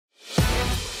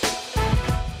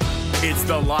It's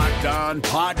the Locked On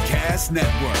Podcast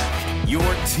Network, your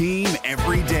team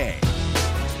every day.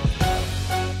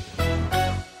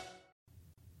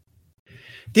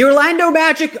 The Orlando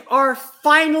Magic are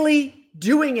finally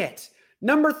doing it.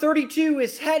 Number 32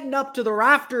 is heading up to the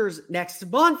rafters next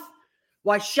month.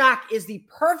 Why Shaq is the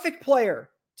perfect player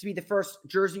to be the first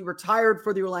jersey retired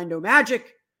for the Orlando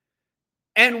Magic,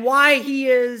 and why he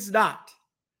is not.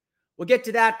 We'll get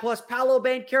to that, plus Paolo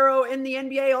Banchero in the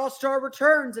NBA All-Star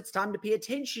returns. It's time to pay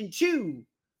attention to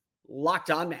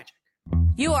Locked On Magic.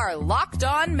 You are Locked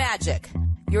On Magic,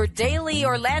 your daily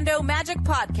Orlando Magic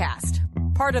podcast.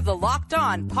 Part of the Locked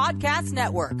On Podcast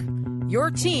Network, your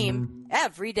team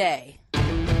every day.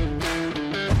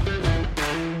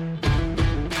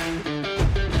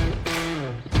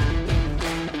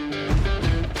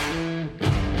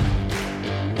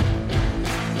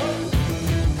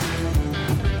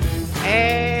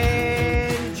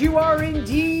 And you are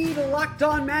indeed Locked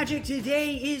On Magic.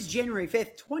 Today is January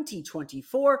 5th,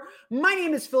 2024. My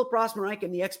name is Philip Rossman-Reich.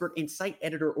 I'm the expert and site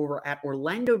editor over at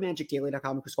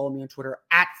OrlandoMagicDaily.com. You can follow me on Twitter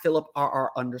at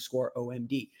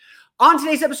PhilipRR_OMD. On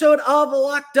today's episode of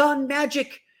Locked On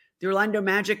Magic, the Orlando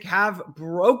Magic have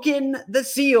broken the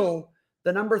seal.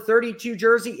 The number 32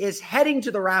 jersey is heading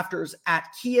to the rafters at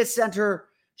Kia Center.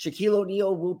 Shaquille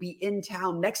O'Neal will be in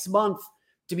town next month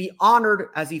to be honored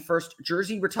as the first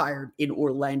jersey retired in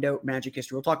Orlando Magic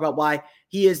history. We'll talk about why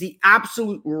he is the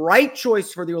absolute right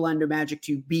choice for the Orlando Magic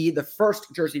to be the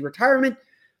first jersey retirement.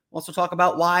 We'll also talk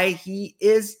about why he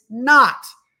is not.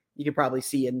 You can probably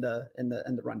see in the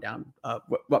rundown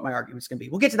what my argument is going to be.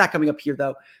 We'll get to that coming up here,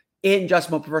 though, in just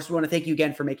a moment. First, we want to thank you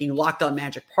again for making Locked On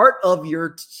Magic part of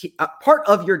your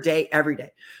day every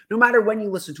day. No matter when you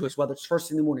listen to us, whether it's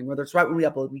first in the morning, whether it's right when we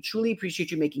upload, we truly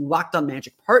appreciate you making Locked On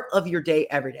Magic part of your day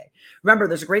every day. Remember,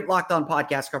 there's a great Locked On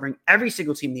podcast covering every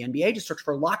single team in the NBA. Just search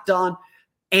for Locked On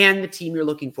and the team you're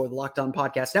looking for, the Locked On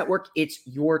Podcast Network. It's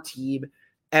your team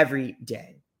every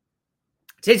day.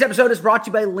 Today's episode is brought to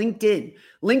you by LinkedIn.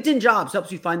 LinkedIn Jobs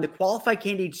helps you find the qualified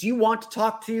candidates you want to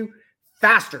talk to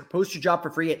faster. Post your job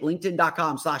for free at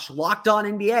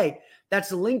linkedin.com/LockedOnNBA.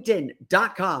 That's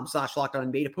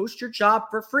linkedin.com/LockedOnNBA to post your job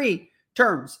for free.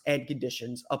 Terms and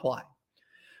conditions apply.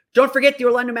 Don't forget, the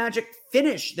Orlando Magic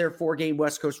finish their 4-game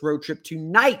West Coast road trip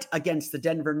tonight against the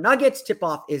Denver Nuggets.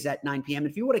 Tip-off is at 9 p.m.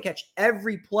 If you want to catch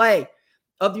every play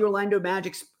of the Orlando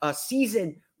Magic's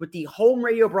season with the home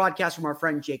radio broadcast from our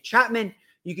friend Jake Chapman,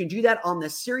 you can do that on the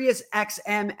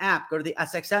SiriusXM app. Go to the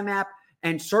SXM app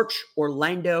and search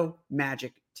Orlando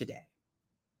Magic today.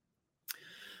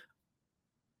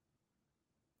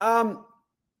 The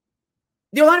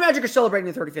Orlando Magic are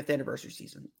celebrating the 35th anniversary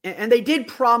season. And they did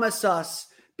promise us,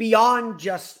 beyond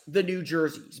just the new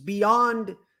jerseys,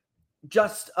 beyond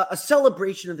just a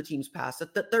celebration of the team's past,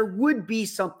 that there would be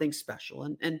something special.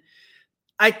 And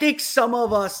I think some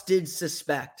of us did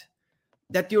suspect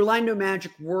that the Orlando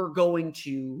Magic were going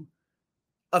to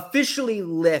officially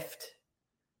lift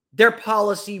their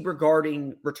policy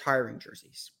regarding retiring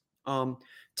jerseys.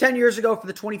 10 years ago, for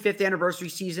the 25th anniversary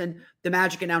season, the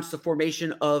Magic announced the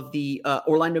formation of the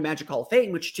Orlando Magic Hall of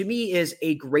Fame, which to me is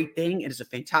a great thing. It is a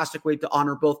fantastic way to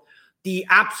honor both the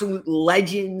absolute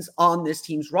legends on this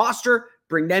team's roster,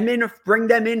 bring them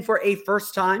in for a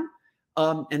first time,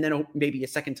 and then maybe a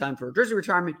second time for a jersey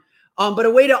retirement, but a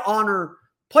way to honor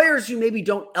players who maybe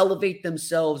don't elevate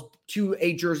themselves to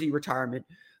a jersey retirement,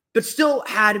 but still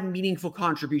had a meaningful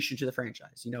contribution to the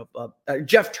franchise.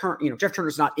 Jeff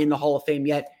Turner's not in the Hall of Fame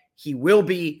yet. He will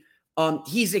be.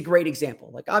 He's a great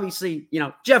example. Like, obviously,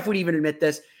 Jeff would even admit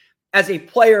this as a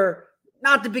player,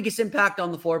 not the biggest impact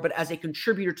on the floor, but as a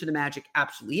contributor to the Magic,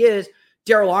 absolutely is.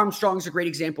 Darrell Armstrong is a great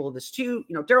example of this too.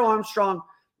 Darrell Armstrong,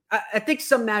 I think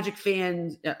some Magic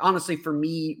fans, honestly, for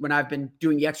me, when I've been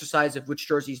doing the exercise of which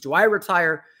jerseys do I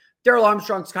retire, Darrell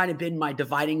Armstrong's kind of been my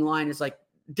dividing line. It's like,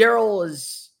 Darrell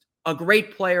is a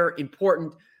great player,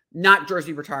 important, not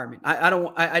jersey retirement. I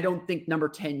don't think number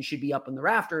 10 should be up in the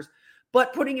rafters,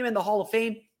 but putting him in the Hall of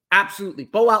Fame, absolutely.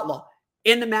 Bo Outlaw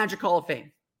in the Magic Hall of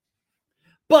Fame.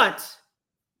 But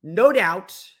no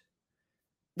doubt,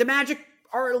 the Magic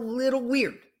are a little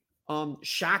weird.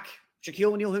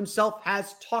 Shaquille O'Neal himself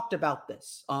has talked about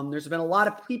this. There's been a lot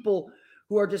of people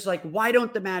who are just like, why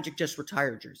don't the Magic just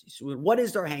retire jerseys? What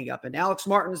is their hang up? And Alex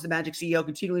Martin, as the Magic CEO,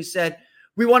 continually said,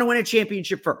 we want to win a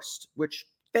championship first, which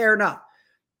fair enough.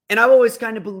 And I've always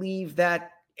kind of believed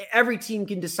that every team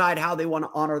can decide how they want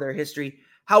to honor their history,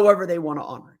 however they want to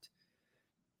honor it.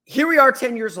 Here we are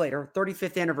 10 years later,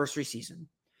 35th anniversary season,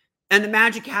 and the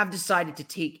Magic have decided to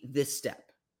take this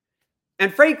step.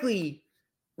 And frankly,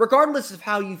 regardless of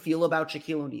how you feel about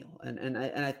Shaquille O'Neal,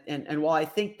 and while I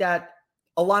think that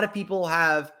a lot of people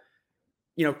have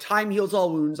time heals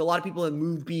all wounds. A lot of people have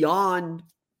moved beyond,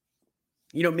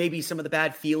 maybe some of the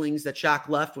bad feelings that Shaq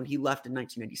left when he left in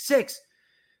 1996.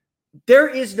 There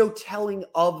is no telling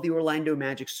of the Orlando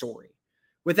Magic story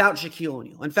without Shaquille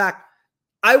O'Neal. In fact,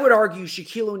 I would argue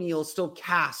Shaquille O'Neal still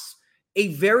casts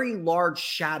a very large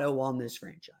shadow on this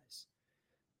franchise.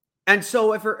 And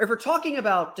so if we're talking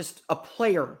about just a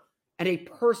player and a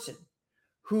person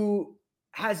who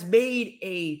has made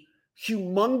a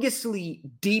humongously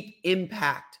deep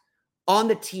impact on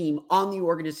the team, on the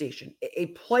organization, a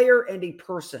player and a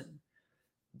person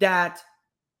that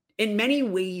in many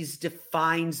ways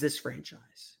defines this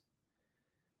franchise,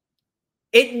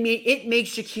 it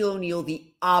makes Shaquille O'Neal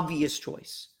the obvious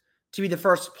choice to be the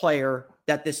first player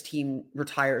that this team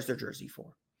retires their jersey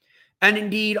for. And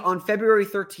indeed, on February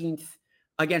 13th,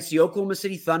 against the Oklahoma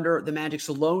City Thunder, the Magic's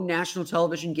lone national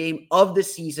television game of the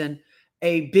season,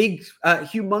 a big,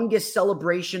 humongous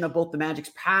celebration of both the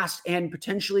Magic's past and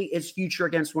potentially its future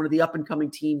against one of the up-and-coming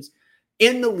teams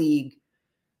in the league,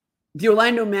 the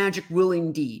Orlando Magic will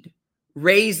indeed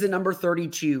raise the number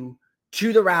 32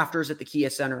 to the rafters at the Kia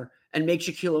Center and make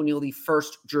Shaquille O'Neal the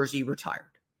first jersey retired.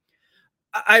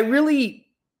 I really,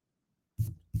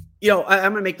 I'm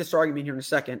going to make this argument here in a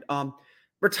second.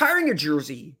 Retiring a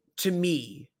jersey, to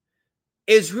me,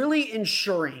 is really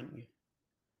ensuring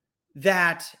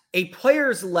that a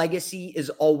player's legacy is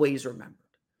always remembered.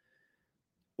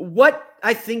 What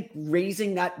I think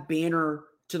raising that banner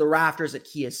to the rafters at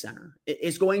Kia Center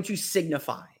is going to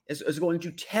signify, is going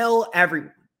to tell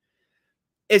everyone,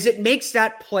 is it makes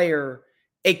that player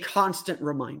a constant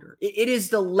reminder. It is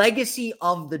the legacy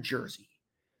of the jersey.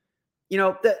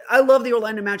 I love the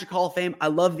Orlando Magic Hall of Fame. I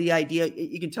love the idea.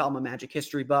 You can tell I'm a Magic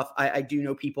history buff. I do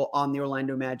know people on the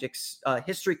Orlando Magic's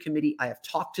history committee. I have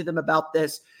talked to them about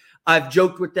this. I've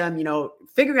joked with them,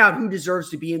 figuring out who deserves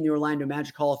to be in the Orlando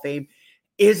Magic Hall of Fame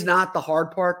is not the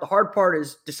hard part. The hard part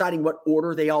is deciding what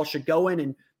order they all should go in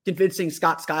and convincing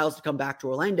Scott Skiles to come back to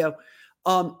Orlando.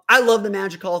 I love the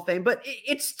Magic Hall of Fame, but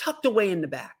it's tucked away in the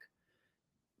back.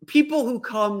 People who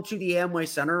come to the Amway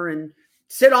Center and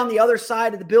sit on the other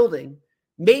side of the building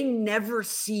may never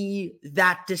see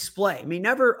that display, may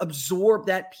never absorb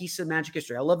that piece of Magic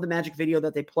history. I love the Magic video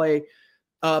that they play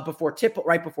right before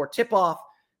tip-off.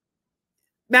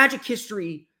 Magic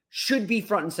history should be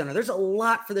front and center. There's a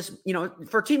lot for this,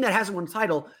 for a team that hasn't won a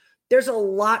title, there's a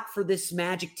lot for this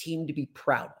Magic team to be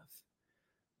proud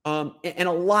of, and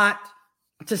a lot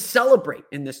to celebrate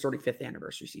in this 35th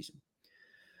anniversary season.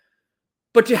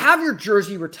 But to have your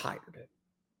jersey retired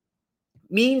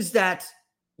means that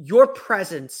your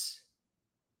presence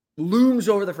looms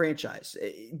over the franchise.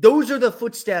 Those are the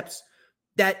footsteps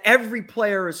that every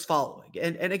player is following.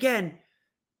 And again,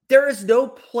 there is no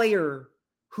player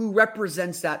who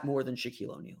represents that more than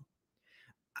Shaquille O'Neal.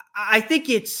 I think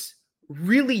it's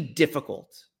really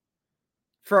difficult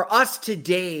for us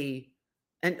today,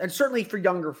 and certainly for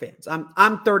younger fans.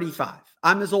 I'm 35.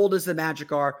 I'm as old as the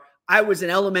Magic are. I was in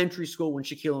elementary school when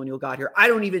Shaquille O'Neal got here. I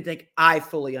don't even think I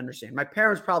fully understand. My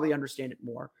parents probably understand it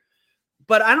more.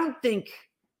 But I don't think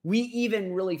we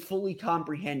even really fully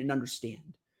comprehend and understand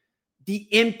the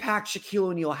impact Shaquille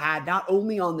O'Neal had not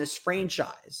only on this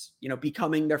franchise,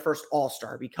 becoming their first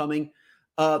All-Star,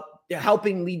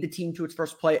 helping lead the team to its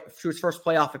first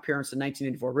playoff appearance in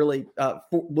 1994, really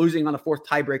losing on the fourth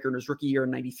tiebreaker in his rookie year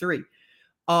in 93,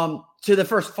 to the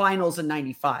first finals in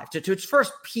 95, to its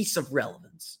first piece of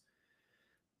relevance.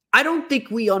 I don't think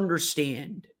we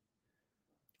understand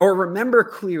or remember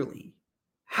clearly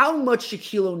how much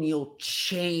Shaquille O'Neal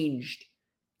changed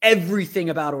everything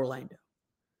about Orlando.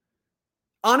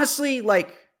 Honestly,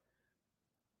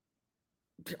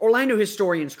 Orlando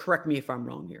historians, correct me if I'm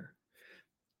wrong here.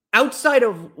 Outside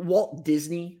of Walt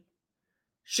Disney,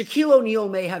 Shaquille O'Neal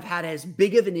may have had as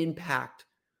big of an impact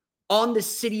on the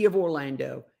city of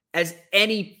Orlando as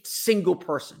any single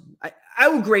person. I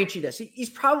will grant you this. He's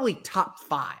probably top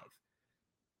 5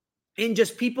 in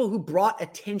just people who brought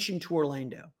attention to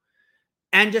Orlando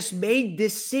and just made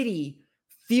this city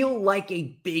feel like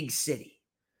a big city,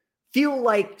 feel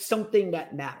like something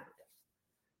that mattered.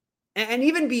 And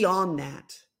even beyond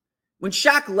that, when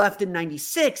Shaq left in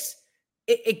 96,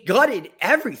 it gutted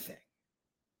everything.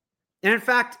 And in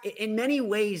fact, in many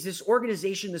ways, this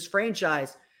organization, this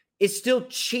franchise is still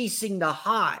chasing the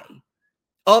high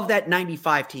of that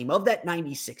 95 team, of that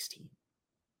 96 team.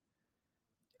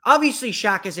 Obviously,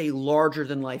 Shaq is a larger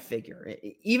than life figure.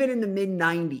 Even in the mid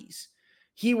 90s,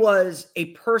 he was a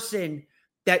person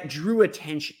that drew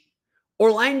attention.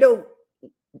 Orlando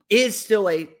is still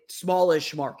a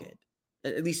smallish market,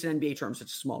 at least in NBA terms,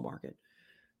 it's a small market.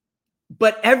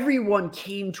 But everyone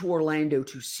came to Orlando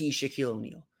to see Shaquille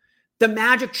O'Neal. The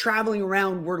Magic traveling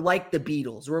around were like the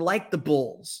Beatles, were like the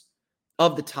Bulls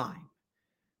of the time.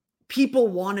 People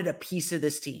wanted a piece of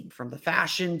this team, from the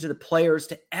fashion to the players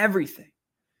to everything.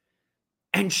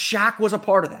 And Shaq was a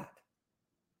part of that.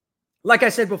 Like I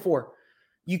said before,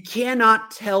 you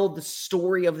cannot tell the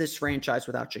story of this franchise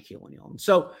without Shaquille O'Neal. And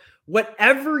so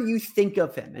whatever you think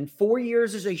of him, and 4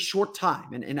 years is a short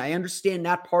time, and I understand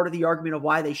that part of the argument of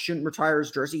why they shouldn't retire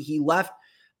his jersey. He left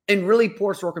in really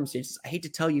poor circumstances. I hate to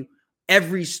tell you,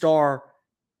 every star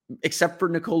except for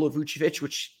Nikola Vucevic,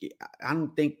 which I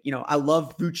don't think, I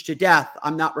love Vuce to death.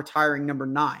 I'm not retiring number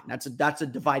 9. That's a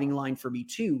dividing line for me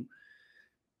too.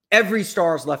 Every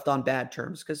star is left on bad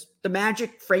terms because the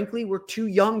Magic, frankly, were too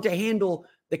young to handle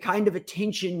the kind of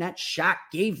attention that Shaq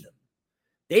gave them.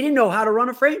 They didn't know how to run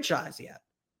a franchise yet.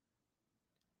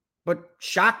 But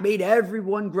Shaq made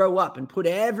everyone grow up and put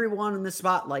everyone in the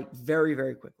spotlight very,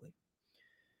 very quickly.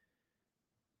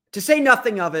 To say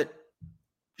nothing of it,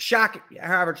 Shaq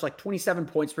averaged like 27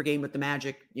 points per game with the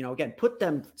Magic. Again, put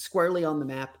them squarely on the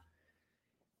map.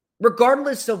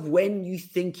 Regardless of when you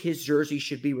think his jersey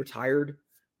should be retired,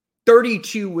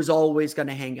 32 was always going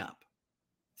to hang up.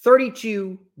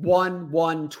 32, 1,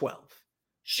 1, 12.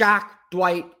 Shaq,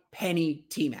 Dwight, Penny,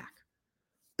 T-Mac.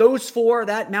 Those four,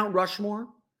 that Mount Rushmore,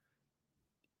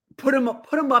 put him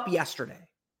up yesterday.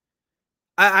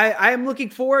 I am looking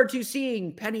forward to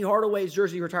seeing Penny Hardaway's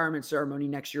jersey retirement ceremony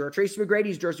next year, or Tracy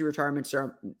McGrady's jersey retirement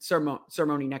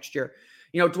ceremony next year.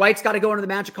 Dwight's got to go into the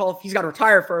Magic Hall. He's got to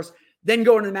retire first, then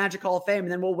go into the Magic Hall of Fame,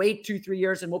 and then we'll wait 2-3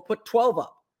 years and we'll put 12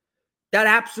 up. That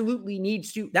absolutely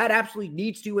needs to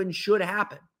and should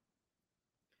happen.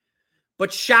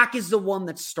 But Shaq is the one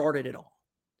that started it all.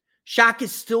 Shaq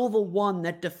is still the one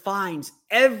that defines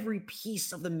every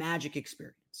piece of the Magic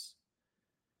experience.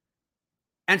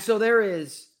 And so there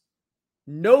is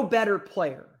no better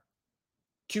player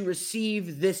to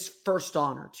receive this first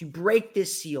honor, to break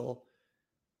this seal,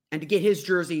 and to get his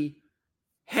jersey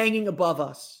hanging above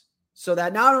us so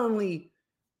that not only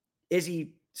is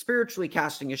he spiritually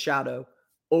casting a shadow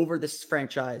over this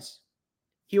franchise,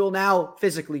 he will now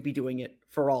physically be doing it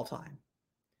for all time.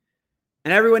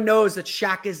 And everyone knows that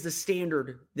Shaq is the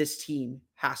standard this team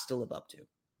has to live up to.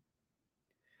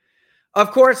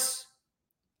 Of course,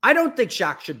 I don't think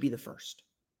Shaq should be the first.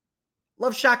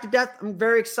 Love Shaq to death. I'm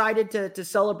very excited to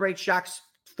celebrate Shaq's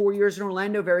 4 years in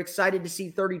Orlando. Very excited to see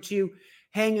 32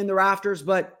 hang in the rafters,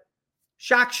 but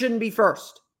Shaq shouldn't be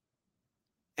first.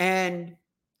 And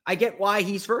I get why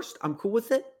he's first. I'm cool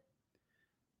with it.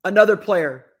 Another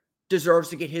player deserves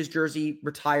to get his jersey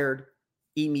retired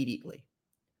immediately.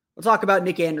 We'll talk about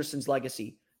Nick Anderson's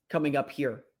legacy coming up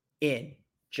here in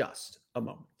just a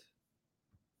moment.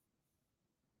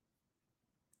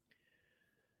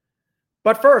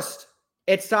 But first,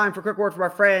 it's time for a quick word from our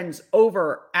friends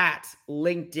over at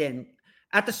LinkedIn.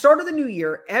 At the start of the new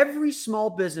year, every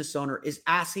small business owner is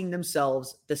asking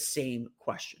themselves the same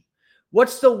question.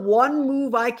 What's the one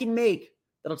move I can make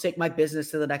that'll take my business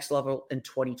to the next level in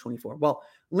 2024? Well,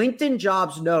 LinkedIn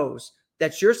Jobs knows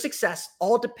that your success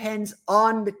all depends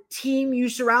on the team you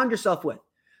surround yourself with.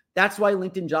 That's why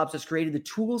LinkedIn Jobs has created the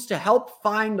tools to help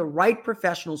find the right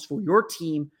professionals for your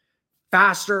team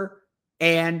faster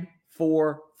and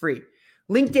for free.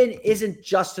 LinkedIn isn't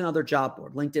just another job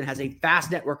board. LinkedIn has a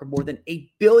vast network of more than 8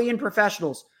 billion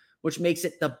professionals, which makes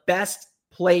it the best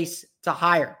place to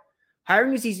hire.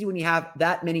 Hiring is easy when you have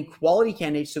that many quality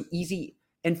candidates, so easy,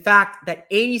 in fact, that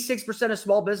 86% of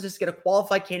small businesses get a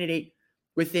qualified candidate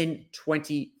within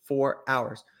 24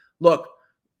 hours. Look,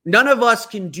 none of us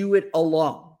can do it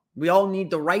alone. We all need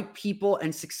the right people,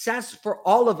 and success for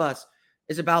all of us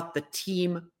is about the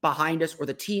team behind us or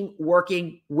the team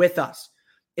working with us.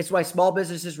 It's why small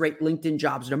businesses rate LinkedIn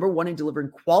Jobs number 1 in delivering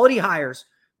quality hires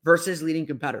versus leading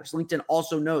competitors. LinkedIn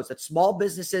also knows that small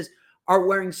businesses are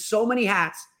wearing so many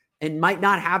hats and might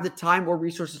not have the time or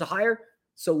resources to hire.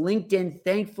 So LinkedIn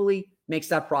thankfully makes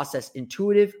that process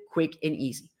intuitive, quick, and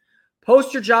easy.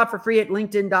 Post your job for free at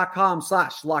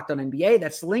linkedin.com/LockedOnNBA.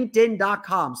 That's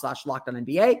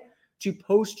linkedin.com/LockedOnNBA to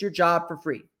post your job for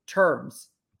free. Terms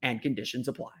and conditions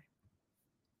apply.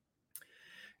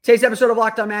 Today's episode of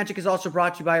Locked On Magic is also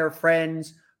brought to you by our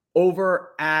friends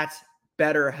over at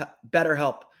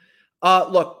BetterHelp.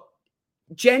 Look,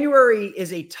 January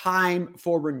is a time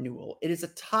for renewal. It is a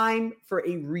time for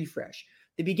a refresh.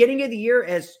 The beginning of the year,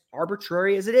 as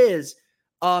arbitrary as it is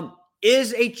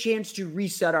a chance to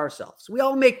reset ourselves. We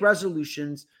all make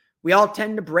resolutions. We all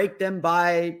tend to break them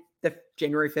by the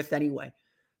January 5th anyway.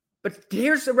 But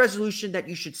here's the resolution that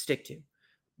you should stick to.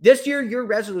 This year, your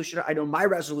resolution, I know my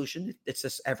resolution, it's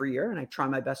this every year, and I try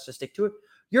my best to stick to it.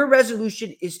 Your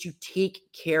resolution is to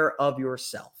take care of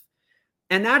yourself.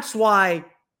 And that's why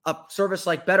a service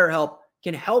like BetterHelp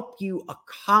can help you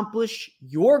accomplish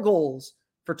your goals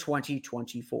for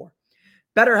 2024.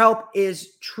 BetterHelp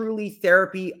is truly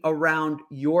therapy around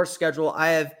your schedule. I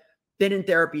have been in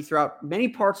therapy throughout many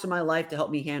parts of my life to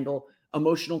help me handle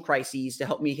emotional crises, to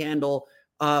help me handle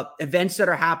events that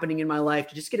are happening in my life,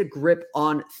 to just get a grip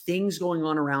on things going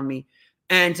on around me,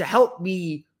 and to help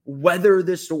me weather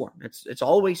the storm. It's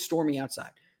always stormy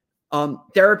outside.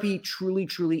 Therapy truly,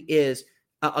 truly is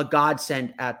a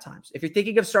godsend at times. If you're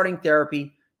thinking of starting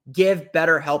therapy, give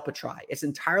BetterHelp a try. It's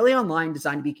entirely online,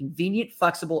 designed to be convenient,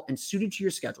 flexible, and suited to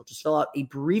your schedule. Just fill out a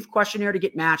brief questionnaire to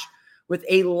get matched with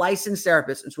a licensed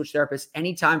therapist and switch therapists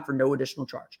anytime for no additional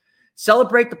charge.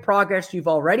 Celebrate the progress you've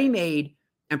already made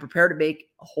and prepare to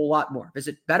make a whole lot more.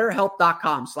 Visit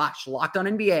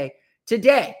BetterHelp.com/LockedOnNBA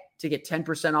today to get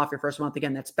 10% off your first month.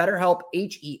 Again, that's BetterHelp,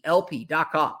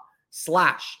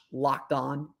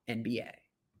 HELP.com/LockedOnNBA.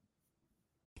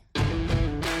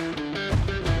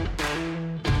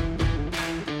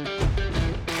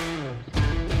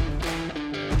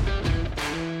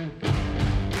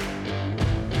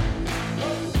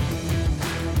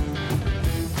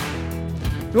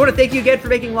 We want to thank you again for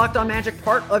making Locked On Magic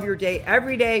part of your day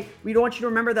every day. We want you to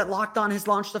remember that Locked On has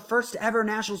launched the first ever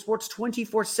national sports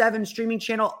 24/7 streaming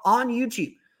channel on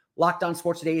YouTube. Locked On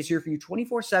Sports Today is here for you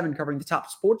 24/7, covering the top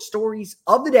sports stories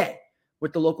of the day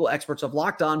with the local experts of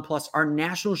Locked On, plus our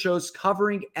national shows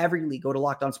covering every league. Go to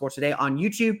Locked On Sports Today on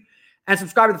YouTube and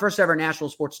subscribe to the first ever national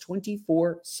sports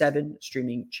 24/7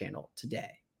 streaming channel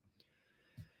today.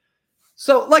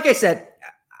 So, like I said,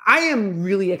 I am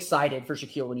really excited for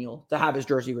Shaquille O'Neal to have his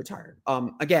jersey retired.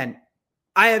 Again,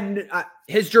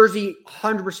 his jersey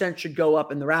 100% should go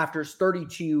up in the rafters.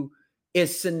 32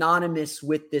 is synonymous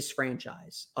with this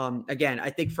franchise. Again,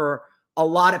 I think for a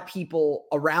lot of people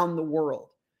around the world,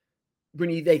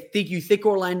 when you think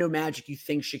Orlando Magic, you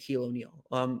think Shaquille O'Neal.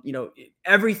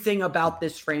 Everything about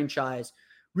this franchise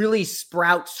really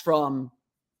sprouts from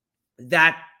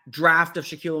that draft of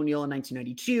Shaquille O'Neal in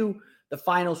 1992. The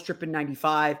finals trip in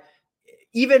 95,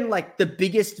 even like the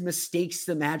biggest mistakes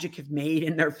the Magic have made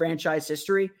in their franchise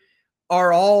history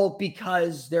are all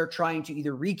because they're trying to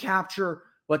either recapture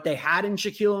what they had in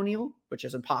Shaquille O'Neal, which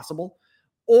is impossible,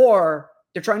 or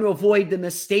they're trying to avoid the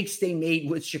mistakes they made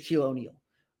with Shaquille O'Neal.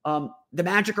 The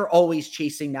Magic are always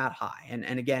chasing that high.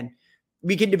 And again,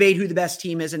 we can debate who the best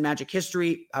team is in Magic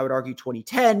history. I would argue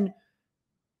 2010,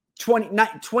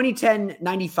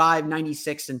 95,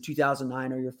 96, and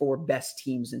 2009 are your four best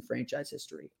teams in franchise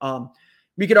history.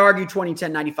 We could argue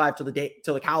 2010, 95 till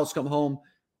the cows come home.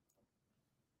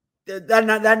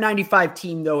 That 95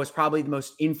 team, though, is probably the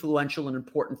most influential and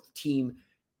important team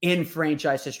in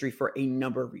franchise history for a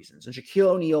number of reasons. And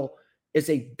Shaquille O'Neal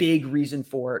is a big reason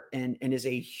for it and is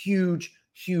a huge,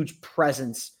 huge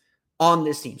presence on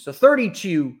this team. So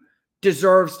 32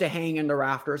 deserves to hang in the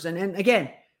rafters. And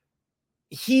again,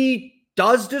 he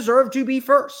does deserve to be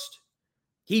first.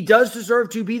 He does deserve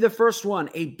to be the first one,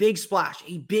 a big splash,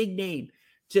 a big name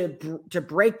to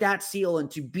break that seal and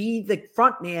to be the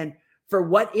front man for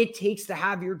what it takes to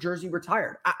have your jersey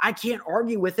retired. I can't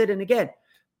argue with it. And again,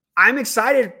 I'm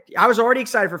excited. I was already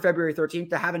excited for February 13th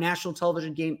to have a national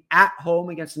television game at home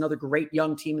against another great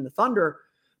young team in the Thunder.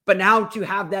 But now to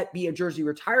have that be a jersey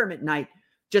retirement night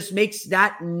just makes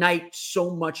that night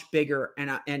so much bigger.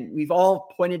 And we've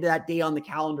all pointed to that day on the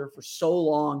calendar for so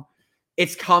long.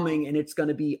 It's coming and it's going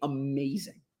to be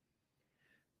amazing.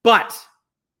 But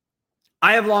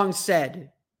I have long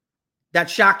said that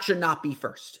Shaq should not be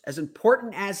first. As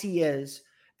important as he is,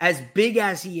 as big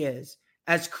as he is,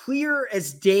 as clear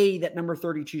as day that number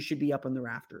 32 should be up in the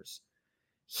rafters,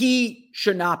 he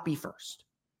should not be first.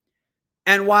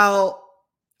 And while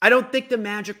I don't think the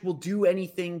Magic will do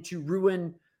anything to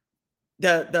ruin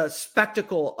the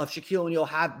spectacle of Shaquille O'Neal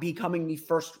becoming the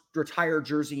first retired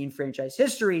jersey in franchise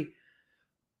history,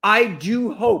 I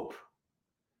do hope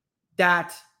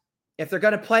that if they're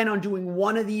going to plan on doing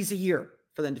one of these a year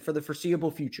for the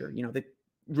foreseeable future, they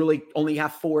really only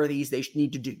have 4 of these they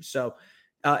need to do. So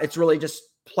it's really just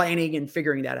planning and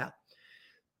figuring that out.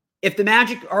 If the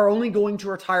Magic are only going to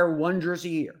retire one jersey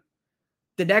a year,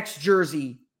 the next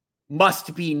jersey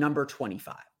must be number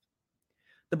 25.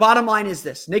 The bottom line is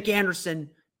this: Nick Anderson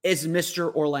is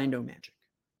Mr. Orlando Magic.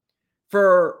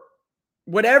 For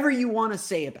whatever you want to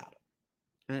say about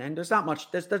him, and there's not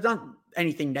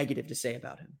anything negative to say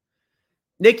about him.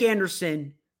 Nick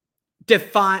Anderson to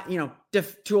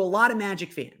a lot of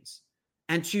Magic fans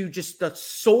and to just the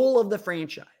soul of the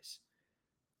franchise.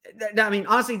 I mean,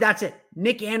 honestly, that's it.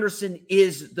 Nick Anderson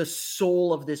is the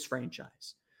soul of this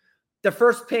franchise. the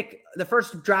first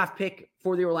draft pick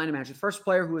for the Orlando Magic, the first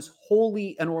player who was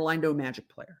wholly an Orlando Magic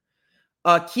player.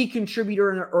 A key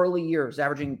contributor in the early years,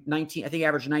 averaged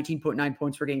 19.9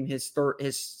 points per game his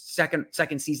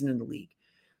second season in the league.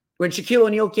 When Shaquille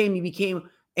O'Neal came, he became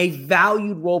a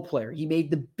valued role player. He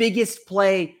made the biggest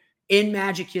play in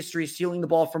Magic history, stealing the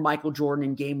ball from Michael Jordan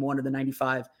in Game 1 of the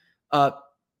 95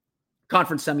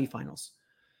 conference semifinals.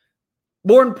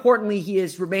 More importantly, he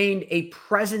has remained a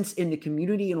presence in the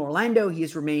community in Orlando. He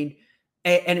has remained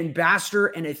an ambassador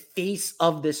and a face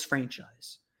of this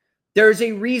franchise. There is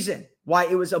a reason why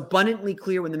it was abundantly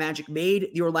clear when the Magic made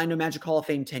the Orlando Magic Hall of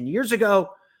Fame 10 years ago,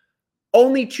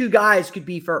 only 2 guys could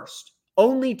be first.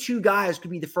 Only 2 guys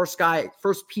could be the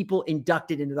first people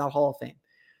inducted into that Hall of Fame.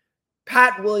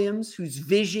 Pat Williams, whose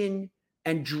vision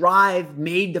and drive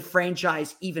made the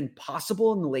franchise even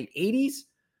possible in the late 80s,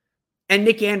 and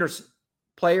Nick Anderson,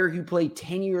 player who played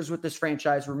 10 years with this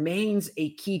franchise, remains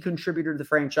a key contributor to the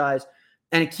franchise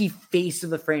and a key face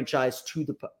of the franchise to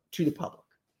the public.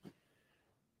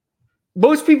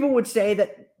 Most people would say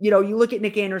that, you look at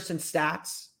Nick Anderson's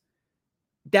stats,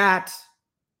 that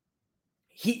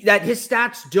his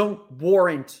stats don't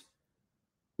warrant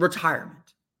retirement.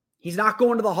 He's not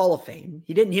going to the Hall of Fame.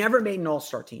 He never made an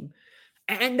all-star team.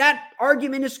 And that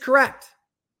argument is correct.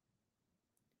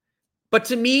 But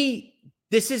to me,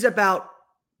 this is about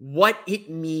what it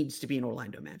means to be an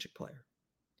Orlando Magic player.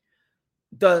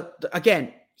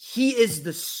 Again, he is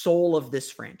the soul of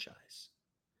this franchise.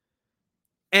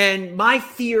 And my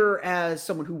fear, as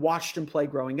someone who watched him play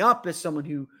growing up, as someone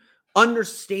who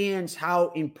understands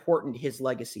how important his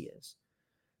legacy is,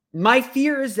 my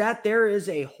fear is that there is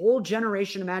a whole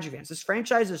generation of Magic fans. This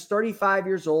franchise is 35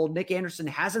 years old. Nick Anderson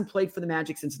hasn't played for the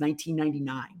Magic since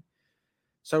 1999.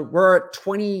 So we're at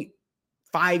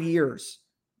 25 years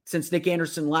since Nick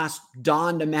Anderson last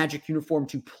donned a Magic uniform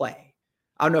to play.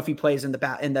 I don't know if he plays in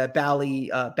the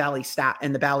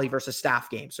Bally versus Staff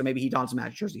game. So maybe he dons a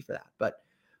Magic jersey for that. But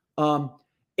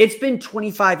it's been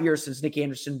 25 years since Nick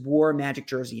Anderson wore a Magic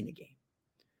jersey in a game.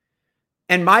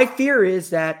 And my fear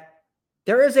is that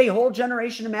there is a whole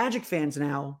generation of Magic fans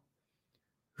now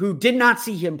who did not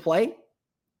see him play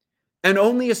and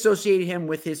only associated him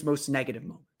with his most negative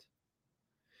moment.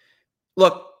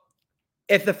 Look,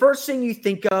 if the first thing you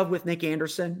think of with Nick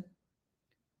Anderson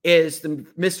is the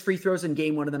missed free throws in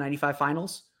Game 1 of the 95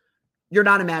 finals, you're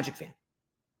not a Magic fan.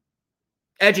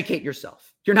 Educate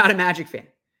yourself. You're not a Magic fan.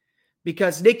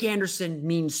 Because Nick Anderson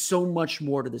means so much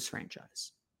more to this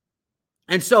franchise.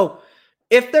 And so,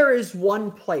 if there is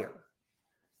one player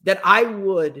that I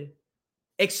would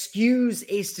excuse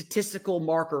a statistical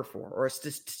marker for, or a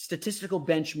statistical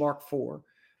benchmark for,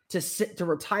 to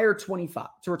retire 25,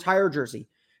 to retire a jersey,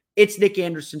 it's Nick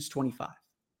Anderson's 25.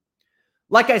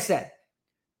 Like I said,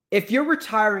 if you're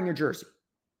retiring a jersey,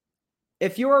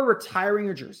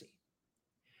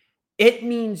 it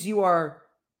means you are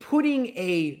putting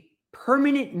a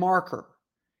permanent marker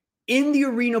in the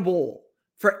Arena Bowl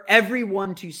for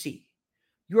everyone to see.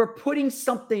 You are putting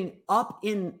something up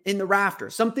in the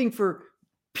rafters, something for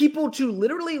people to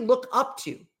literally look up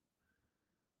to,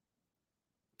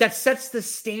 that sets the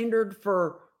standard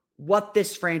for what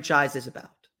this franchise is about.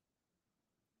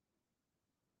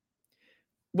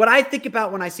 What I think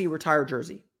about when I see a retired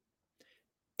jersey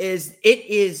is it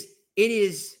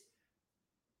is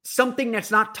something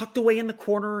that's not tucked away in the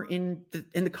corner in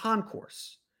the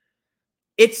concourse.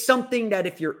 It's something that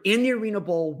if you're in the Arena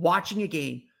Bowl watching a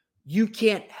game, you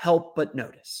can't help but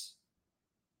notice.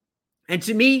 And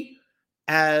to me,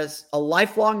 as a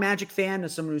lifelong Magic fan,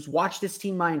 as someone who's watched this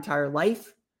team my entire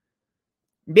life,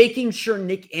 making sure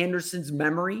Nick Anderson's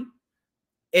memory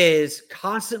is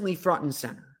constantly front and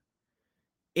center,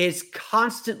 is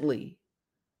constantly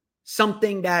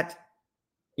something that,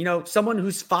 someone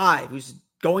who's 5, who's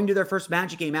going to their first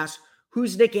Magic game asks,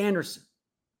 who's Nick Anderson?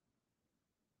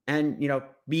 And,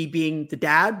 me being the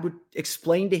dad would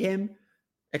explain to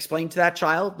that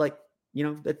child,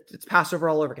 it's Passover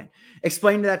all over again.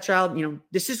 Explain to that child,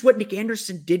 this is what Nick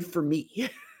Anderson did for me.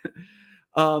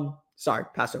 Sorry,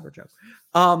 Passover joke.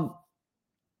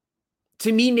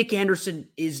 To me, Nick Anderson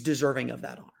is deserving of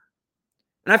that honor.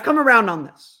 And I've come around on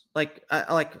this.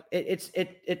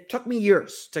 It took me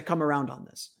years to come around on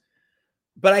this.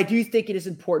 But I do think it is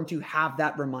important to have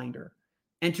that reminder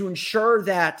and to ensure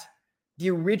that the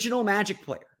original Magic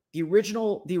player, the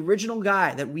original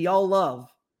guy that we all love,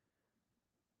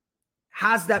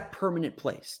 has that permanent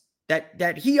place.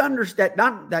 That he understands,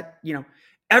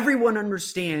 everyone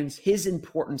understands his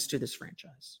importance to this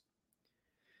franchise.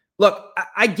 Look,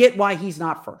 I get why he's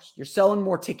not first. You're selling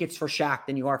more tickets for Shaq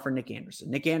than you are for Nick Anderson.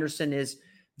 Nick Anderson is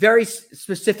very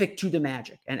specific to the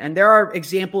Magic. And there are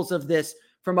examples of this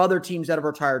from other teams that have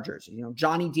retired jerseys.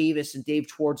 Johnny Davis and Dave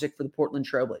Twardzik for the Portland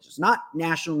Trailblazers. Not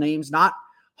national names, not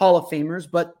Hall of Famers,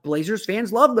 but Blazers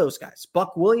fans love those guys.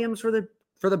 Buck Williams for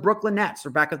the Brooklyn Nets, or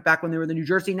back when they were the New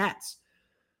Jersey Nets.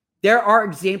 There are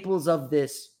examples of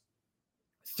this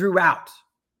throughout.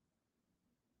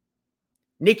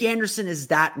 Nick Anderson is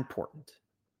that important.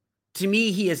 To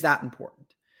me, he is that important.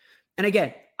 And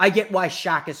again, I get why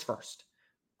Shaq is first.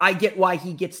 I get why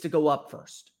he gets to go up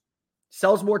first.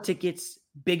 Sells more tickets,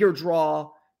 bigger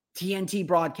draw, TNT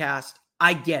broadcast.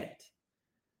 I get it.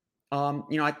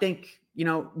 I think,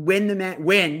 when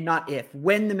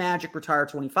the Magic retire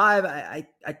 25, I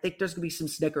think there's going to be some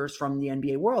snickers from the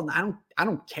NBA world. And I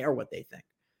don't care what they think.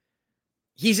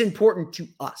 He's important to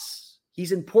us.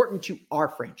 He's important to our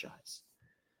franchise.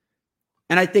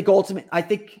 And I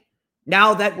think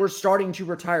now that we're starting to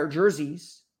retire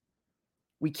jerseys,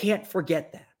 we can't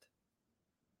forget that.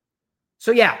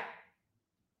 So yeah,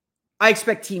 I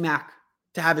expect T-Mac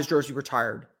to have his jersey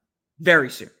retired very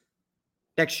soon.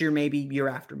 Next year, maybe, year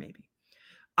after, maybe.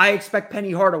 I expect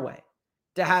Penny Hardaway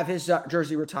to have his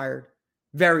jersey retired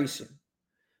very soon.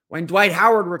 When Dwight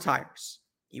Howard retires,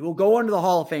 he will go into the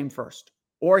Hall of Fame first,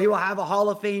 or he will have a Hall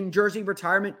of Fame jersey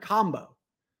retirement combo.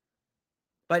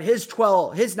 But his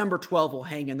number 12 will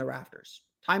hang in the rafters.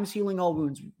 Time's healing all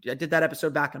wounds. I did that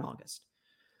episode back in August.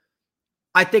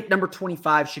 I think number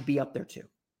 25 should be up there too.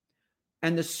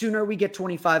 And the sooner we get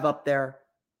 25 up there,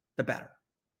 the better.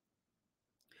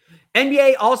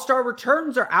 NBA All-Star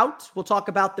returns are out. We'll talk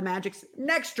about the Magic's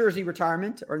next jersey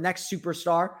retirement, or next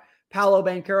superstar, Paolo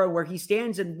Banchero, where he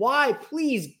stands and why,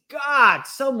 please, God,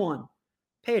 someone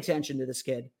pay attention to this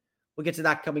kid. We'll get to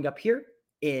that coming up here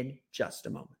in just a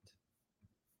moment.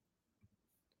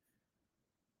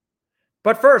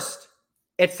 But first,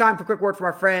 it's time for a quick word from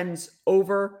our friends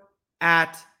over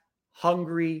at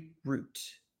Hungry Root.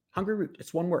 Hungry Root,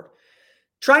 it's one word.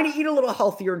 Trying to eat a little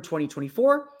healthier in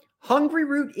 2024? Hungry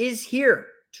Root is here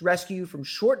to rescue you from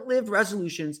short-lived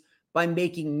resolutions by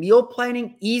making meal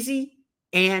planning easy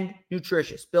and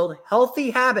nutritious. Build healthy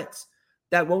habits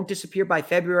that won't disappear by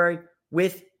February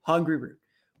with Hungry Root.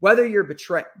 Whether you're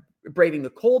braving the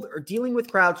cold or dealing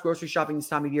with crowds, grocery shopping this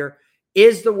time of year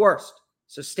is the worst.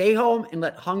 So stay home and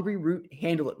let Hungry Root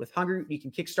handle it. With Hungry Root, you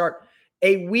can kickstart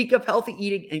a week of healthy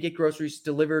eating and get groceries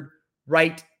delivered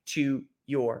right to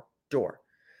your door.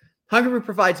 Hungry Root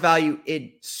provides value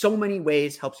in so many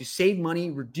ways, helps you save money,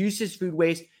 reduces food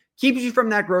waste, keeps you from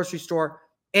that grocery store,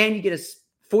 and you get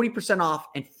a 40% off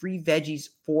and free veggies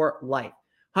for life.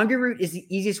 Hungry Root is the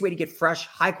easiest way to get fresh,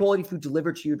 high-quality food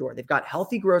delivered to your door. They've got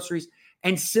healthy groceries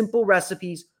and simple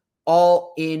recipes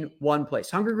all in one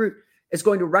place. Hungry Root is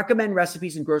going to recommend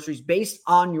recipes and groceries based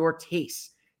on your tastes.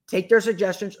 Take their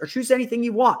suggestions or choose anything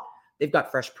you want. They've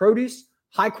got fresh produce,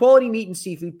 high-quality meat and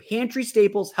seafood, pantry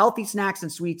staples, healthy snacks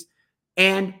and sweets,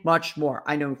 and much more.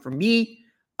 I know for me,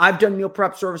 I've done meal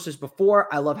prep services before.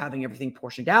 I love having everything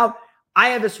portioned out. I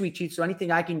have a sweet tooth, so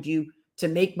anything I can do to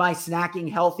make my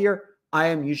snacking healthier, I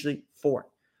am usually for it.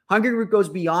 Hungry Root goes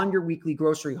beyond your weekly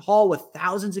grocery haul with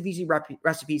thousands of easy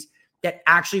recipes that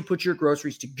actually put your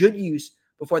groceries to good use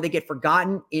before they get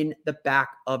forgotten in the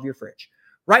back of your fridge.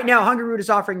 Right now, Hungry Root is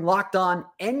offering Locked On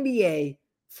NBA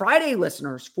Friday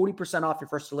listeners 40% off your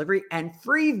first delivery and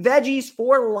free veggies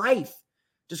for life.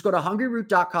 Just go to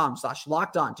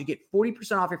hungryroot.com/lockedon to get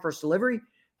 40% off your first delivery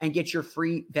and get your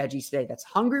free veggies today. That's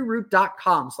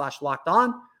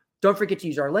hungryroot.com/lockedon. Don't forget to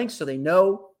use our links so they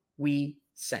know we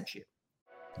sent you.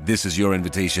 This is your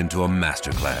invitation to a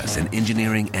masterclass in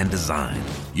engineering and design.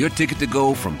 Your ticket to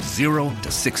go from 0 to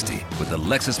 60 with the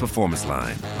Lexus Performance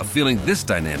Line. A feeling this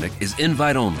dynamic is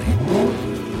invite only.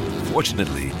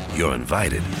 Fortunately, you're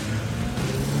invited.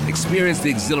 Experience the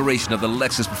exhilaration of the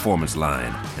Lexus Performance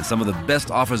Line and some of the best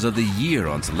offers of the year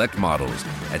on select models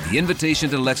at the Invitation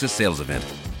to Lexus sales event,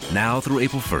 now through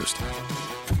April 1st.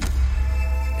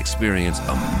 Experience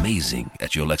amazing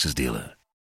at your Lexus dealer.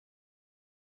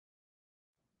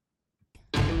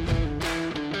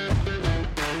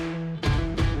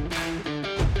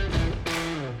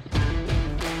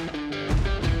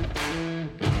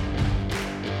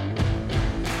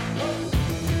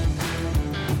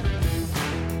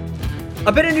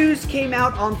 A bit of news came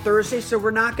out on Thursday, so we're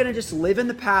not going to just live in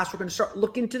the past. We're going to start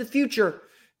looking to the future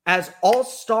as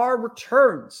All-Star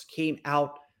returns came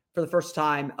out for the first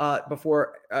time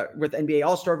with NBA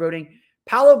All-Star voting.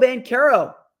 Paolo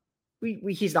Banchero,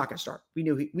 he's not going to start. We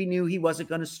knew he wasn't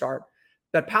going to start.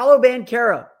 But Paolo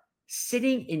Banchero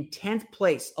sitting in 10th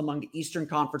place among the Eastern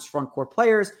Conference frontcourt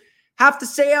players. Have to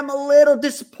say I'm a little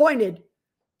disappointed,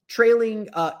 trailing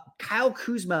Kyle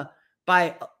Kuzma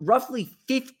by roughly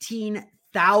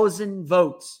 15,000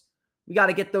 votes. We got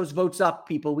to get those votes up,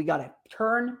 people. We got to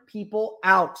turn people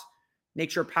out.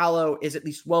 Make sure Paolo is at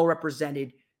least well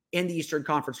represented in the Eastern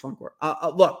Conference front court.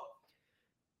 Look,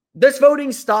 this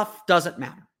voting stuff doesn't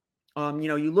matter.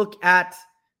 You look at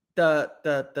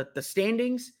the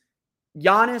standings.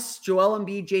 Giannis, Joel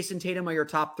Embiid, Jason Tatum are your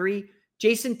top three.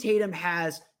 Jason Tatum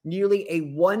has nearly a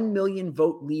 1 million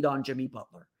vote lead on Jimmy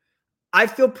Butler. I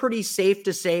feel pretty safe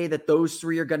to say that those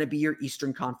three are going to be your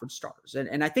Eastern Conference starters.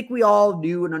 And I think we all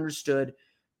knew and understood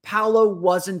Paolo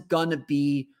wasn't going to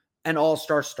be an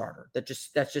all-star starter. That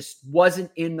just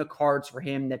wasn't in the cards for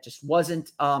him. That just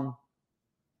wasn't, not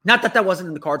that wasn't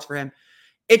in the cards for him.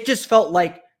 It just felt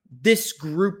like this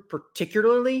group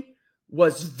particularly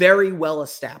was very well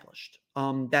established.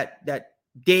 That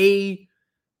they,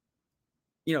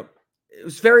 it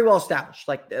was very well established.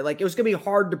 Like it was going to be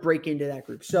hard to break into that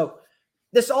group. So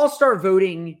this all-star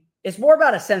voting is more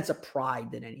about a sense of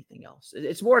pride than anything else.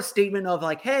 It's more a statement of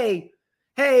like, hey,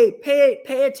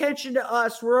 pay attention to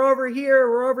us. We're over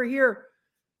here.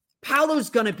 Paolo's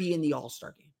going to be in the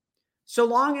all-star game. So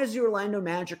long as the Orlando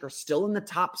Magic are still in the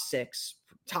top 6,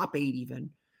 top 8 even,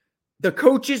 the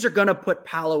coaches are going to put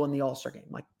Paolo in the all-star game.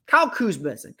 Like Kyle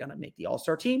Kuzma isn't going to make the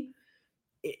all-star team.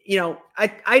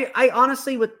 I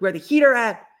honestly, with where the Heat are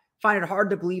at, find it hard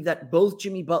to believe that both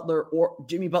Jimmy Butler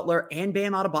and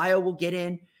Bam Adebayo will get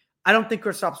in. I don't think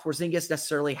Kristaps Porzingis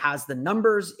necessarily has the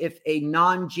numbers. If a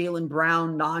non-Jaylen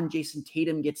Brown, non-Jason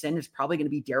Tatum gets in, it's probably going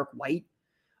to be Derek White.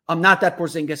 Not that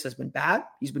Porzingis has been bad.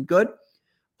 He's been good.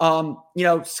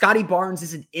 Scotty Barnes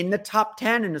isn't in the top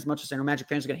 10. And as much as I know Magic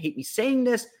fans are going to hate me saying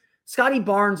this, Scotty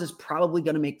Barnes is probably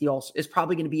going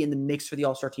to be in the mix for the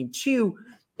All-Star team too,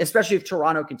 especially if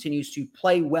Toronto continues to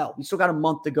play well. We still got a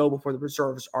month to go before the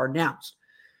reserves are announced.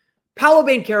 Paolo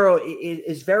Banchero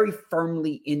is very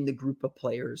firmly in the group of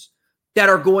players that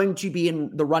are going to be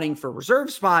in the running for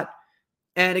reserve spot.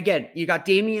 And again, you got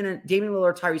Damian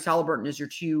Lillard, Tyrese Halliburton as your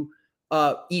two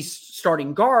East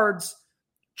starting guards.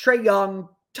 Trae Young,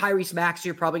 Tyrese Maxey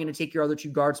are probably going to take your other two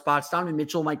guard spots. Donovan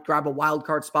Mitchell might grab a wild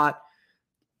card spot.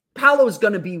 Paolo is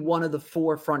going to be one of the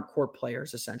 4 front court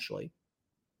players, essentially,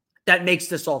 that makes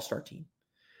this all-star team.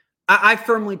 I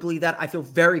firmly believe that. I feel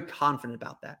very confident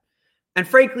about that. And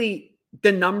frankly,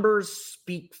 the numbers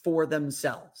speak for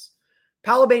themselves.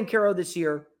 Paolo Banchero this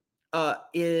year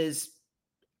is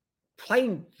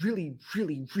playing really,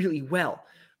 really, really well.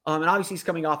 And obviously he's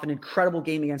coming off an incredible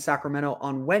game against Sacramento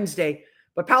on Wednesday.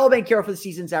 But Paolo Banchero for the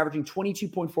season is averaging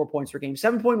 22.4 points per game,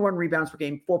 7.1 rebounds per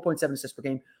game, 4.7 assists per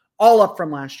game, all up from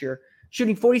last year.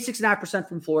 Shooting 46.5%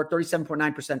 from floor,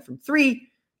 37.9% from three,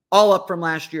 all up from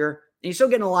last year. And he's still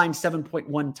getting a line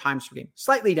 7.1 times per game,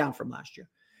 slightly down from last year.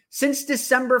 Since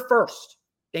December 1st,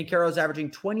 Banchero is averaging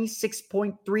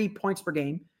 26.3 points per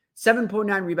game,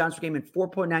 7.9 rebounds per game, and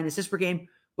 4.9 assists per game,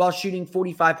 while shooting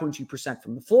 45.2%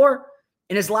 from the floor.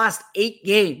 In his last 8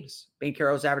 games,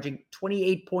 Banchero is averaging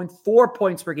 28.4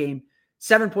 points per game,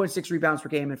 7.6 rebounds per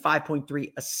game, and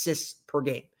 5.3 assists per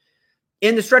game.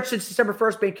 In the stretch since December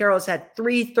 1st, Banchero has had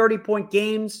 3 30-point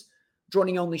games,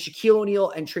 joining only Shaquille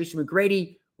O'Neal and Tracy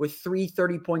McGrady with 3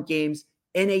 30-point games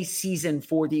in a season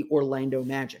for the Orlando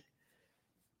Magic.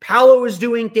 Paolo is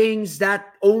doing things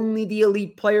that only the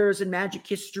elite players in Magic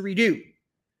history do.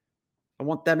 I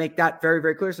want to make that very,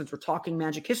 very clear since we're talking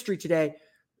Magic history today.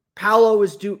 Paolo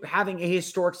is having a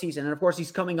historic season. And of course,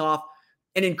 he's coming off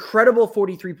an incredible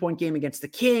 43-point game against the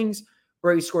Kings,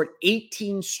 where he scored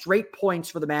 18 straight points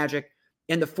for the Magic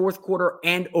in the fourth quarter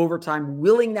and overtime,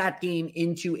 willing that game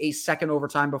into a second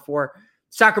overtime before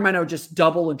Sacramento just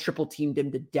double and triple teamed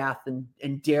him to death and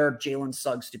dared Jalen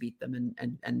Suggs to beat them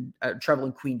and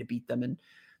Trevelyan Queen to beat them. And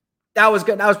that was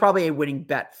good. That was probably a winning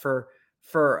bet for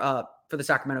the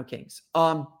Sacramento Kings.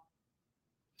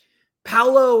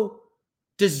 Paolo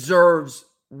deserves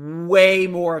way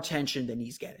more attention than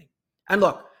he's getting. And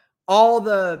look, all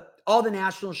the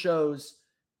national shows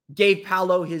gave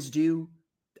Paolo his due.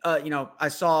 I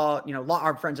saw,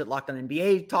 our friends at Locked On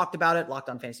NBA talked about it. Locked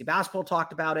On Fantasy Basketball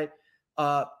talked about it.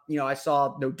 I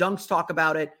saw No Dunks talk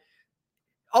about it.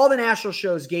 All the national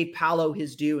shows gave Paolo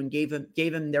his due and gave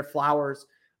him their flowers.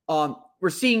 We're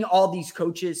seeing all these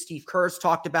coaches. Steve Kerr's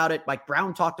talked about it. Mike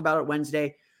Brown talked about it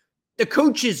Wednesday. The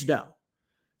coaches know.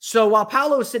 So while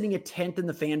Paolo is sitting at 10th in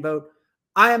the fan vote,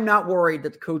 I am not worried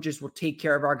that the coaches will take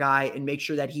care of our guy and make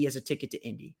sure that he has a ticket to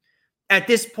Indy. At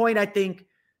this point, I think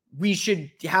we should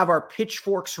have our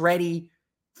pitchforks ready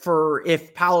for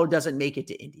if Paolo doesn't make it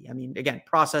to Indy. I mean, again,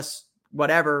 process,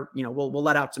 whatever, we'll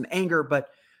let out some anger, but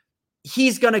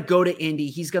he's going to go to Indy.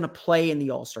 He's going to play in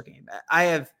the All-Star game. I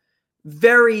have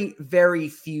very, very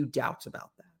few doubts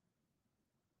about that.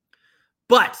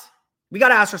 But we got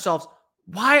to ask ourselves,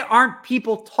 why aren't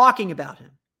people talking about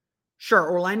him? Sure,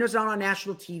 Orlando's not on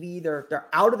national TV. They're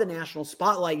out of the national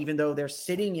spotlight, even though they're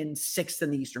sitting in 6th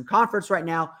in the Eastern Conference right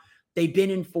now. They've been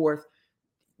in 4th.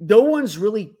 No one's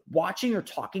really watching or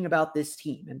talking about this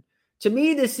team. And to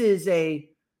me, this is a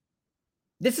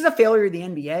failure of the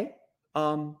NBA.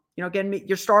 Again,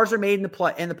 your stars are made in the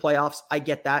playoffs. I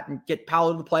get that, and get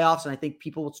Paolo to the playoffs, and I think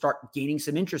people will start gaining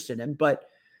some interest in him. But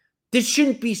this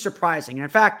shouldn't be surprising. And in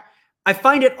fact, I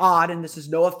find it odd, and this is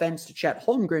no offense to Chet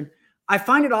Holmgren, I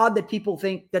find it odd that people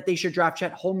think that they should draft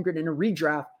Chet Holmgren in a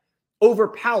redraft over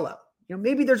Paolo.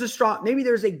 Maybe there's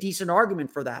a decent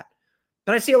argument for that.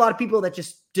 But I see a lot of people that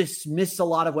just dismiss a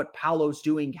lot of what Paolo's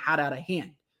doing hat out of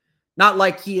hand. Not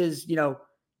like he is,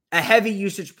 a heavy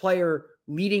usage player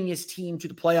leading his team to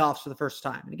the playoffs for the first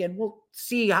time. And again, we'll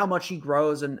see how much he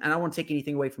grows. And I don't want to take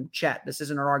anything away from Chet. This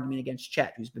isn't an argument against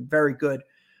Chet, who's been very good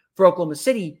for Oklahoma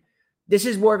City. This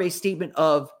is more of a statement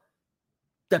of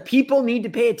the people need to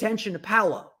pay attention to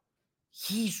Paolo.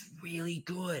 He's really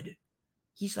good.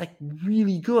 He's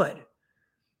really good.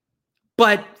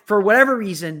 But for whatever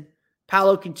reason,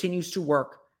 Paolo continues to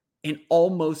work in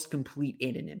almost complete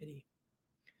anonymity.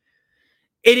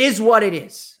 It is what it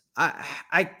is.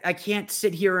 I can't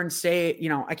sit here and say,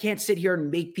 I can't sit here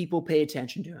and make people pay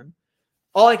attention to him.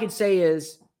 All I can say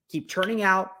is keep turning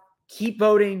out, keep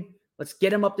voting. Let's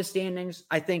get him up the standings.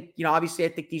 I think, obviously I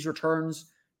think these returns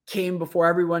came before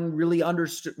everyone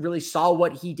really saw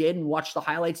what he did and watched the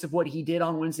highlights of what he did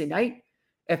on Wednesday night.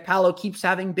 If Paolo keeps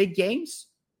having big games,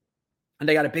 and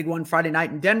they got a big one Friday night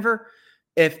in Denver,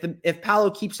 if Paolo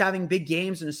keeps having big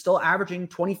games and is still averaging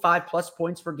 25 plus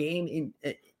points per game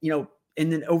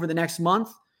over the next month,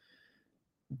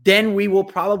 then we will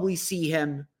probably see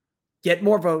him get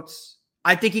more votes.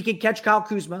 I think he can catch Kyle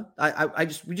Kuzma.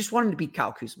 We just want him to beat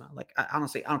Kyle Kuzma.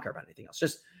 Honestly, I don't care about anything else.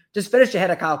 Just finish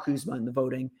ahead of Kyle Kuzma in the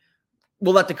voting.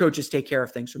 We'll let the coaches take care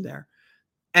of things from there.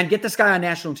 And get this guy on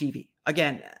national TV.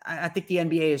 Again, I think the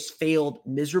NBA has failed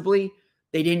miserably.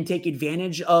 They didn't take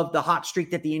advantage of the hot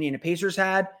streak that the Indiana Pacers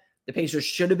had. The Pacers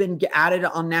should have been added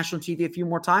on national TV a few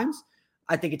more times.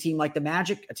 I think a team like the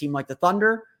Magic, a team like the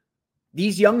Thunder,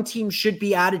 these young teams should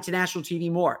be added to national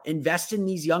TV more. Invest in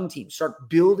these young teams. Start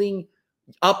building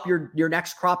up your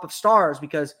next crop of stars,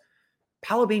 because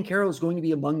Paolo Banchero is going to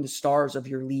be among the stars of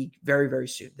your league very, very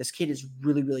soon. This kid is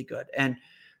really, really good. And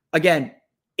again,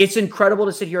 it's incredible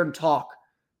to sit here and talk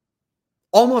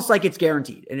almost like it's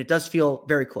guaranteed. And it does feel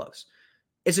very close.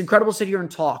 It's incredible to sit here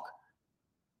and talk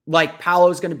like Paolo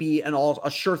is going to be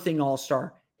a sure thing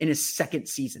all-star in his second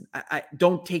season. I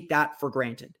don't take that for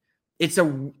granted.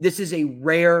 This is a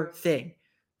rare thing.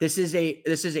 This is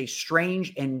a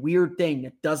strange and weird thing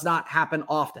that does not happen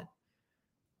often.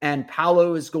 And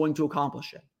Paolo is going to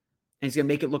accomplish it. And he's going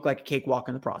to make it look like a cakewalk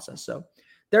in the process. So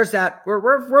there's that.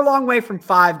 We're a long way from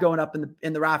 5 going up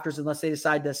in the rafters, unless they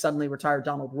decide to suddenly retire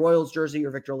Donald Royals jersey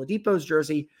or Victor Oladipo's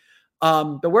jersey.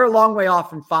 But we're a long way off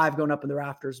from 5 going up in the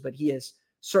rafters, but he is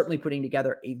certainly putting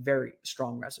together a very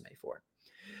strong resume for it.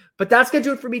 But that's going to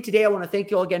do it for me today. I want to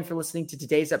thank you all again for listening to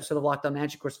today's episode of Locked On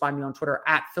Magic. Of course, find me on Twitter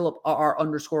at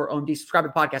 @PhilipRR_OMD. Subscribe to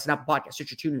the podcast and Apple Podcasts,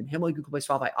 Stitcher, TuneIn, Himalaya, Google Play,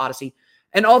 Spotify, Odyssey,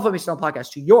 and all of them on podcasts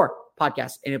to your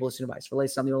podcast-enabled listening device. For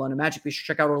latest on the Orlando Magic, be sure to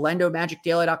check out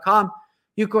OrlandoMagicDaily.com.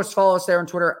 You, of course, follow us there on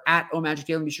Twitter at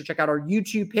 @OMagicDaily. Be sure to check out our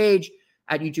YouTube page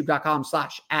at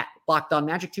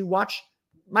youtube.com/@LockedOnMagic to watch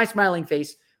my smiling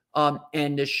face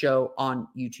and this show on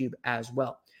YouTube as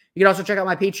well. You can also check out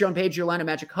my Patreon page, the Orlando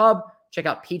Magic Hub. Check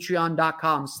out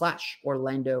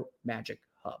patreon.com/Orlando Magic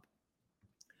Hub.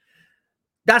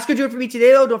 That's going to do it for me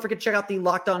today, though. Don't forget to check out the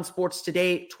Locked On Sports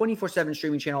Today 24/7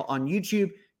 streaming channel on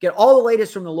YouTube. Get all the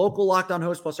latest from the local Locked On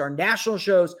hosts, plus our national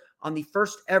shows on the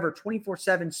first ever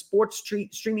 24/7 sports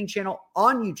streaming channel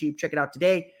on YouTube. Check it out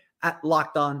today at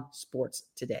Locked On Sports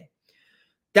Today.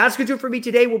 That's going to do it for me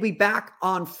today. We'll be back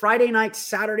on Friday night,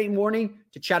 Saturday morning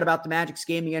to chat about the Magic's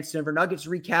game against the Denver Nuggets,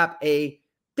 recap a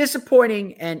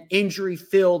disappointing and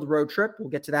injury-filled road trip. We'll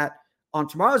get to that on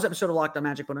tomorrow's episode of Locked On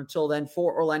Magic. But until then,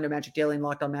 for Orlando Magic Daily and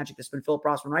Locked On Magic, this has been Philip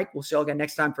Rossman-Reich. We'll see you all again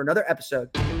next time for another episode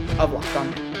of Locked On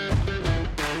Magic.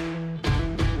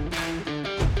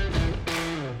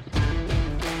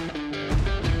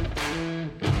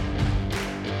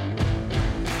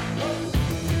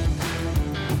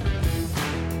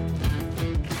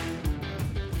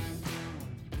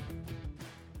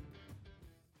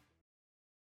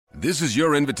 This is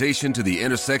your invitation to the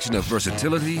intersection of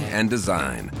versatility and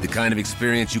design. The kind of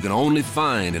experience you can only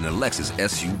find in a Lexus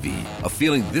SUV. A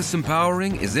feeling this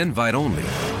empowering is invite only.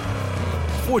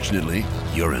 Fortunately,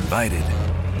 you're invited.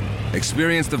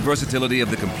 Experience the versatility of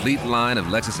the complete line of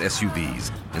Lexus SUVs.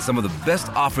 and some of the best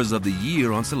offers of the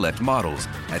year on select models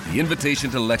at the Invitation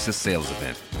to Lexus sales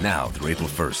event, now through April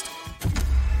 1st.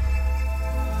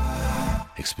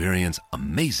 Experience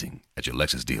amazing at your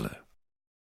Lexus dealer.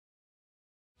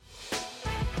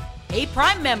 Hey,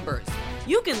 Prime members,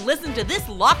 you can listen to this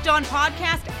Locked On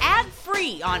podcast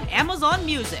ad-free on Amazon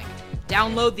Music.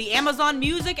 Download the Amazon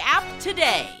Music app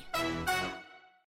today.